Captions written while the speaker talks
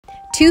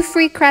2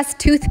 free Crest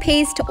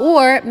toothpaste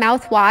or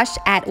mouthwash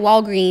at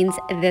Walgreens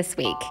this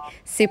week.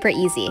 Super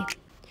easy.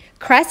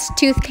 Crest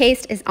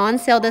toothpaste is on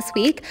sale this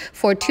week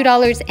for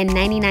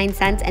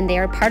 $2.99, and they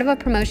are part of a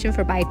promotion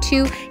for buy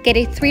 2, get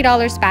a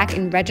 $3 back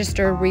in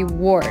register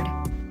reward.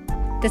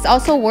 This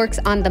also works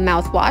on the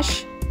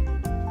mouthwash.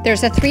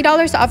 There's a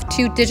 $3 off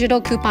 2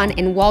 digital coupon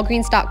in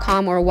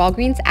Walgreens.com or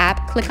Walgreens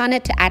app. Click on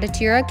it to add it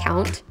to your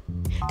account.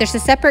 There's a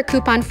separate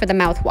coupon for the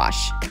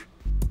mouthwash.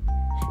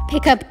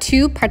 Pick up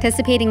 2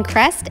 participating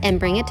Crest and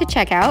bring it to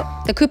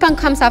checkout. The coupon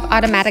comes off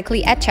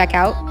automatically at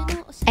checkout,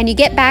 and you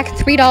get back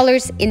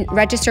 $3 in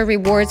register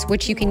rewards,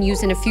 which you can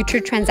use in a future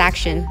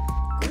transaction.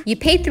 You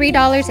pay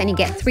 $3 and you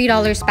get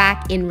 $3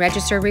 back in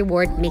register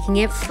reward, making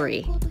it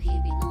free.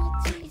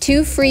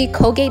 2 free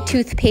Colgate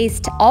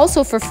toothpaste,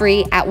 also for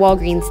free at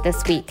Walgreens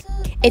this week.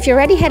 If you're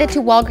already headed to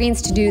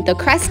Walgreens to do the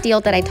Crest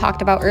deal that I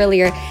talked about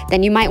earlier,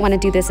 then you might want to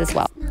do this as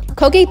well.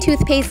 Colgate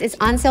toothpaste is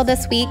on sale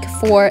this week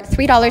for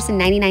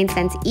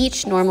 $3.99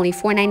 each, normally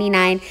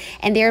 $4.99,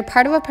 and they're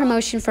part of a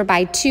promotion for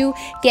buy 2,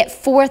 get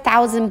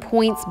 4,000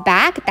 points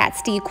back.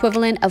 That's the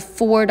equivalent of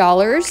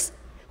 $4,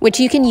 which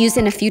you can use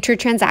in a future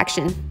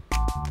transaction.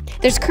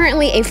 There's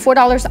currently a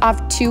 $4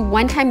 off 2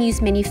 one-time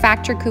use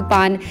manufacturer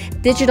coupon,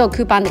 digital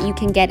coupon that you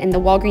can get in the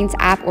Walgreens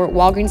app or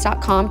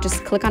Walgreens.com.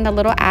 Just click on the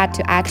little ad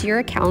to add to your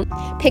account.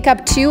 Pick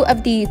up 2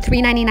 of the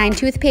 $3.99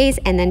 toothpaste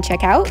and then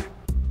check out.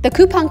 The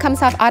coupon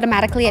comes off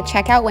automatically at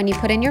checkout when you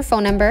put in your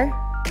phone number.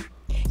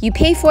 You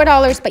pay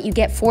 $4, but you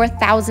get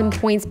 4,000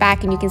 points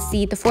back, and you can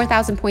see the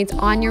 4,000 points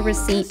on your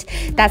receipt.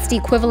 That's the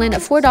equivalent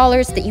of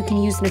 $4 that you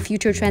can use in a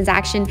future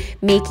transaction,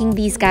 making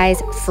these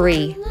guys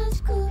free.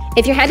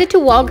 If you're headed to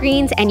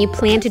Walgreens and you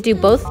plan to do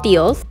both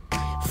deals,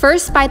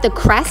 first buy the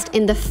Crest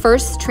in the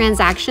first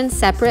transaction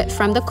separate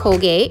from the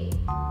Colgate.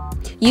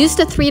 Use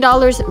the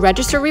 $3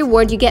 register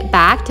reward you get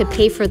back to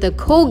pay for the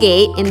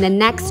Colgate in the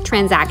next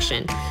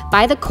transaction.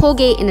 Buy the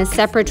Colgate in a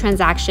separate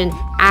transaction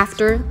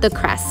after the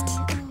Crest.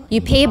 You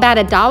pay about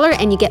 $1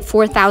 and you get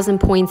 4,000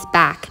 points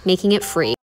back, making it free.